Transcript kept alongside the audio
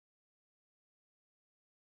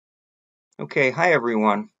Okay, hi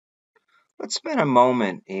everyone. Let's spend a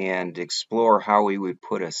moment and explore how we would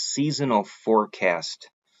put a seasonal forecast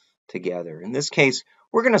together. In this case,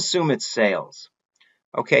 we're going to assume it's sales.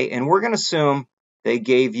 Okay, and we're going to assume they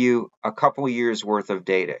gave you a couple years worth of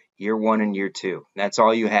data, year one and year two. That's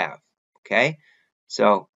all you have. Okay,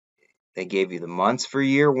 so they gave you the months for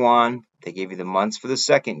year one, they gave you the months for the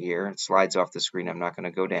second year. It slides off the screen, I'm not going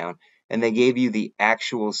to go down. And they gave you the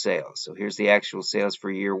actual sales. So here's the actual sales for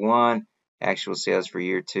year one, actual sales for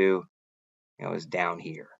year two. Is down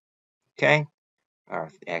here, okay?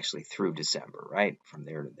 Or actually through December, right? From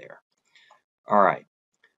there to there. All right.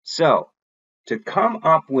 So to come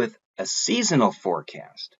up with a seasonal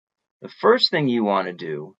forecast, the first thing you want to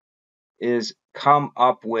do is come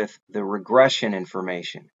up with the regression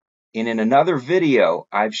information. And in another video,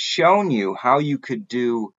 I've shown you how you could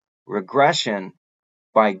do regression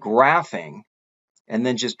by graphing and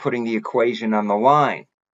then just putting the equation on the line,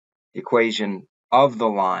 the equation of the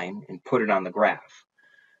line, and put it on the graph.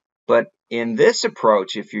 But in this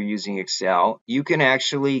approach, if you're using Excel, you can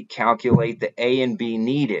actually calculate the A and B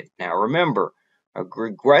needed. Now remember, a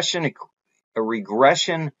regression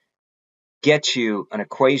gets you an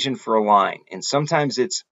equation for a line. And sometimes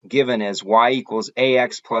it's given as y equals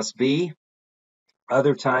ax plus b.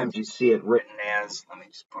 Other times you see it written as, let me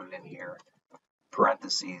just put it in here,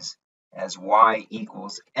 parentheses, as y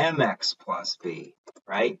equals mx plus b,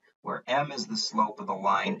 right? Where m is the slope of the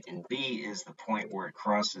line and b is the point where it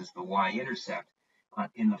crosses the y-intercept.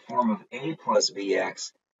 In the form of a plus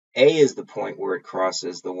bx, a is the point where it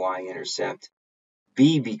crosses the y-intercept,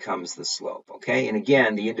 b becomes the slope, okay? And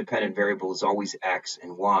again, the independent variable is always x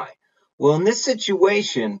and y. Well, in this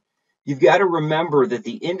situation, you've got to remember that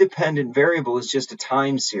the independent variable is just a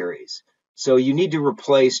time series. So you need to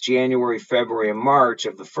replace January, February, and March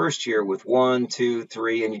of the first year with 1, 2,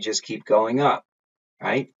 3, and you just keep going up,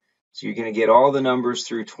 right? So you're going to get all the numbers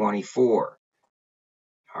through 24.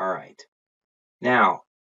 All right. Now,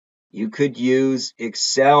 you could use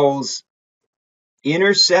Excel's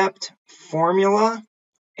intercept formula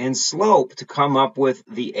and slope to come up with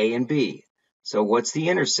the A and B. So what's the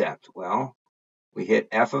intercept? Well, we hit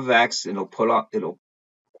f of x, and it'll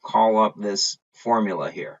call up this formula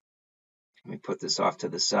here. Let me put this off to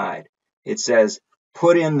the side. It says,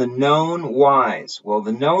 put in the known y's. Well,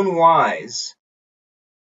 the known y's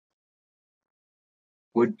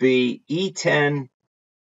would be E10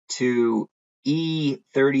 to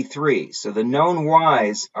E33. So the known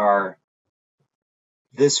y's are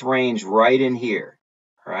this range right in here,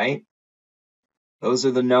 right? Those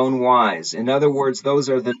are the known y's. In other words, those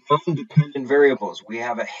are the known dependent variables. We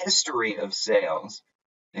have a history of sales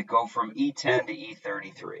that go from E10 to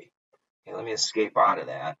E33. Okay, let me escape out of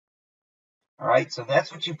that. All right, so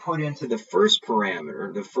that's what you put into the first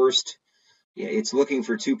parameter. It's looking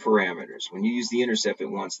for two parameters. When you use the intercept, it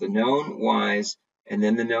wants the known y's and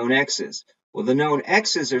then the known x's. Well, the known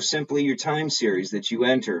x's are simply your time series that you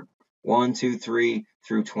entered, 1, 2, 3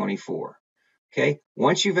 through 24. Okay,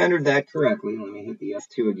 once you've entered that correctly, let me hit the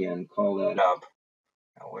F2 again, call that up.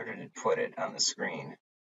 Now, where did it put it on the screen?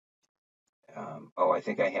 I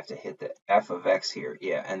think I have to hit the f of x here.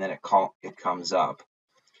 Yeah, and then it comes up.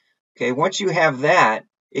 Okay, once you have that,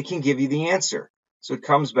 it can give you the answer. So it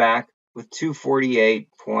comes back with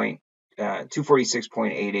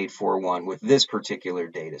 246.8841 with this particular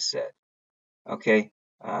data set. Okay,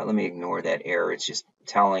 let me ignore that error. It's just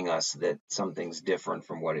telling us that something's different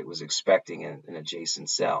from what it was expecting in an adjacent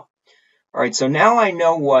cell. All right, so now I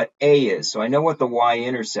know what A is. So I know what the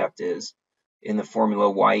y-intercept is in the formula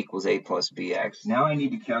y equals a plus bx. Now I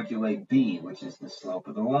need to calculate b, which is the slope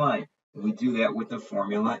of the line. And we do that with the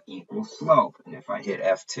formula equals slope. And if I hit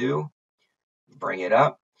F2, bring it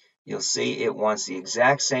up, you'll see it wants the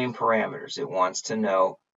exact same parameters. It wants to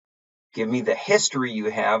know, give me the history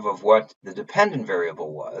you have of what the dependent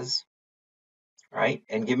variable was, right?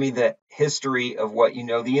 And give me the history of what you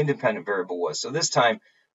know the independent variable was. So this time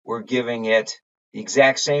we're giving it the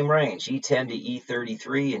exact same range, E10 to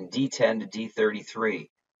E33 and D10 to D33.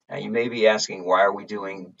 Now you may be asking, why are we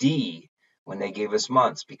doing D when they gave us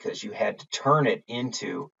months? Because you had to turn it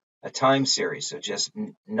into a time series. So just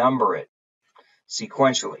number it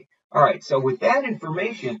sequentially. All right, so with that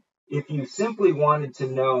information, if you simply wanted to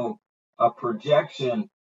know a projection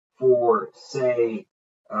for, say,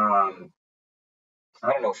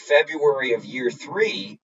 February of year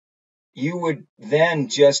 3, you would then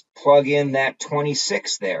just plug in that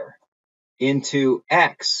 26 there into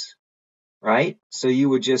X, right? So you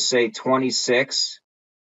would just say 26,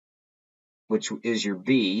 which is your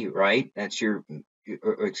B, right? That's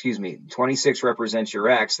 26 represents your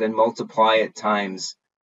X, then multiply it times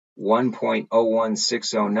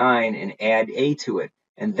 1.01609 and add A to it,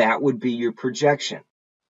 and that would be your projection.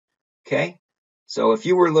 Okay? So if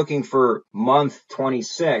you were looking for month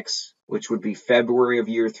 26, which would be February of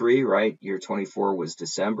year 3, right? Year 24 was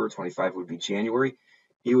December, 25 would be January.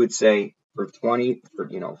 You would say for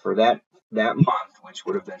that month, which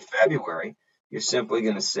would have been February, you're simply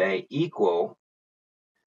going to say equal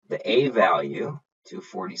the A value,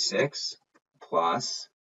 246, plus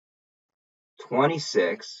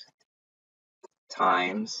 26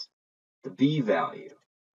 times the B value.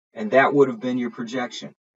 And that would have been your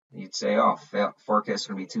projection. You'd say, oh, forecast is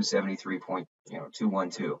going to be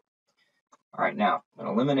 273.212. All right, now, I'm going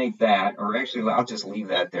to eliminate that, or actually, I'll just leave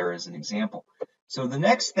that there as an example. So the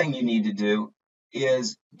next thing you need to do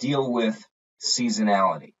is deal with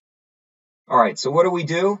seasonality. All right, so what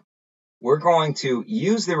do? We're going to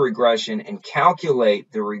use the regression and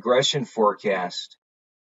calculate the regression forecast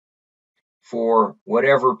for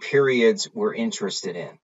whatever periods we're interested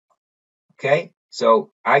in. Okay,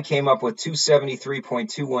 so I came up with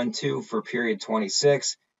 273.212 for period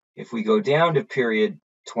 26. If we go down to period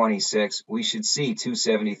 26, we should see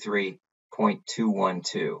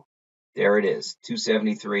 273.212. There it is,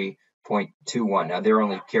 273.21. Now they're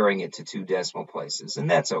only carrying it to 2 decimal places,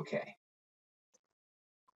 and that's okay.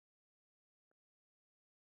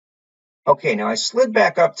 Okay, now I slid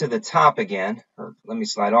back up to the top again, or let me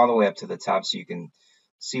slide all the way up to the top so you can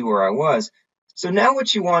see where I was. So now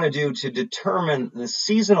what you want to do to determine the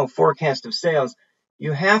seasonal forecast of sales,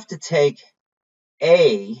 you have to take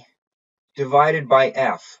A divided by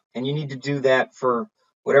F, and you need to do that for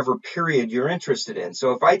whatever period you're interested in.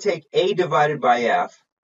 So if I take A divided by F,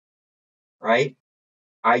 right,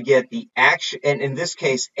 I get the actual, and in this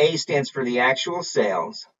case, A stands for the actual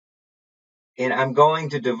sales, and I'm going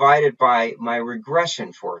to divide it by my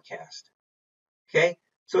regression forecast. Okay,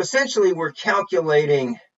 so essentially we're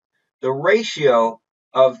calculating the ratio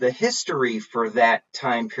of the history for that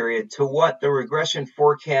time period to what the regression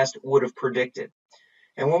forecast would have predicted.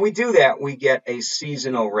 And when we do that, we get a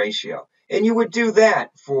seasonal ratio. And you would do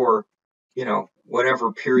that for,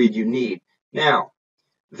 whatever period you need. Now,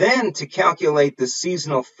 then to calculate the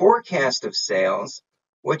seasonal forecast of sales,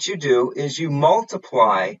 what you do is you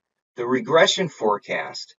multiply the regression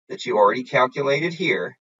forecast that you already calculated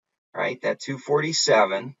here, right, that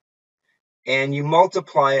 247, and you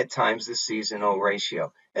multiply it times the seasonal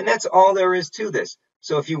ratio. And that's all there is to this.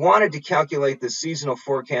 So if you wanted to calculate the seasonal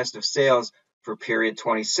forecast of sales for period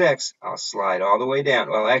 26, I'll slide all the way down.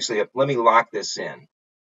 Well, actually, let me lock this in.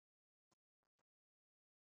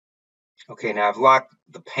 Okay, now I've locked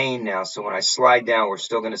the pane now, so when I slide down, we're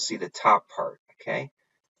still going to see the top part, okay?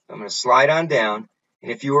 I'm going to slide on down,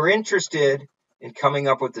 and if you were interested in coming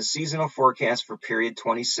up with the seasonal forecast for period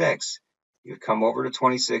 26, you'd come over to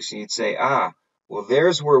 26 and you'd say, well,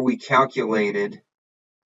 there's where we calculated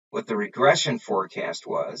what the regression forecast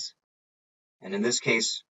was. And in this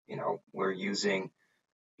case, we're using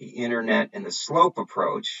the internet and the slope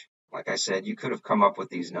approach. Like I said, you could have come up with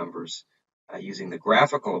these numbers using the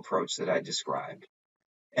graphical approach that I described.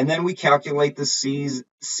 And then we calculate the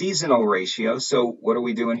seasonal ratio. So what are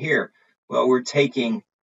we doing here? Well, we're taking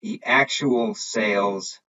the actual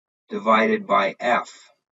sales divided by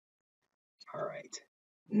F. All right.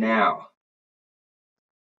 Now,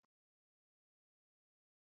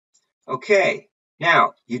 okay.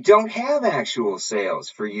 Now, you don't have actual sales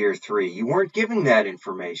for year 3. You weren't given that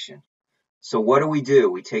information. So what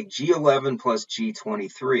do? We take G11 plus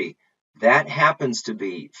G23. That happens to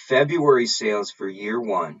be February sales for year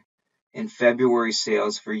 1 and February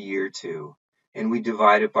sales for year 2. And we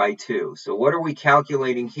divide it by 2. So what are we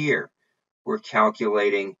calculating here? We're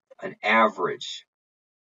calculating an average.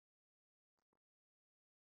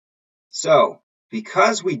 So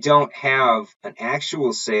because we don't have an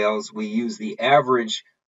actual sales, we use the average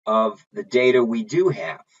of the data we do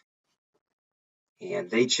have. And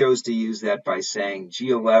they chose to use that by saying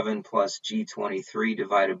G11 plus G23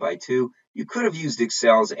 divided by 2. You could have used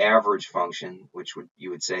Excel's average function, which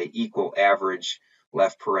you would say equal average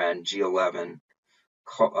left paren G11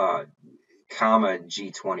 comma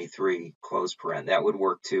G23 close paren. That would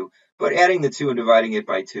work too. But adding the 2 and dividing it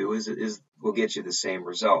by 2 will get you the same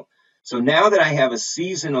result. So now that I have a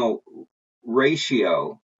seasonal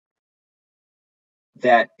ratio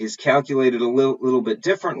that is calculated a little bit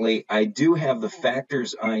differently, I do have the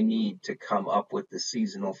factors I need to come up with the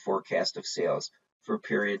seasonal forecast of sales for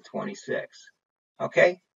period 26.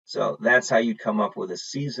 Okay, so that's how you come up with a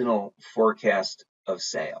seasonal forecast of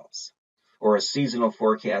sales, or a seasonal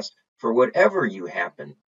forecast for whatever you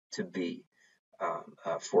happen to be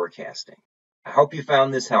forecasting. I hope you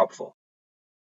found this helpful.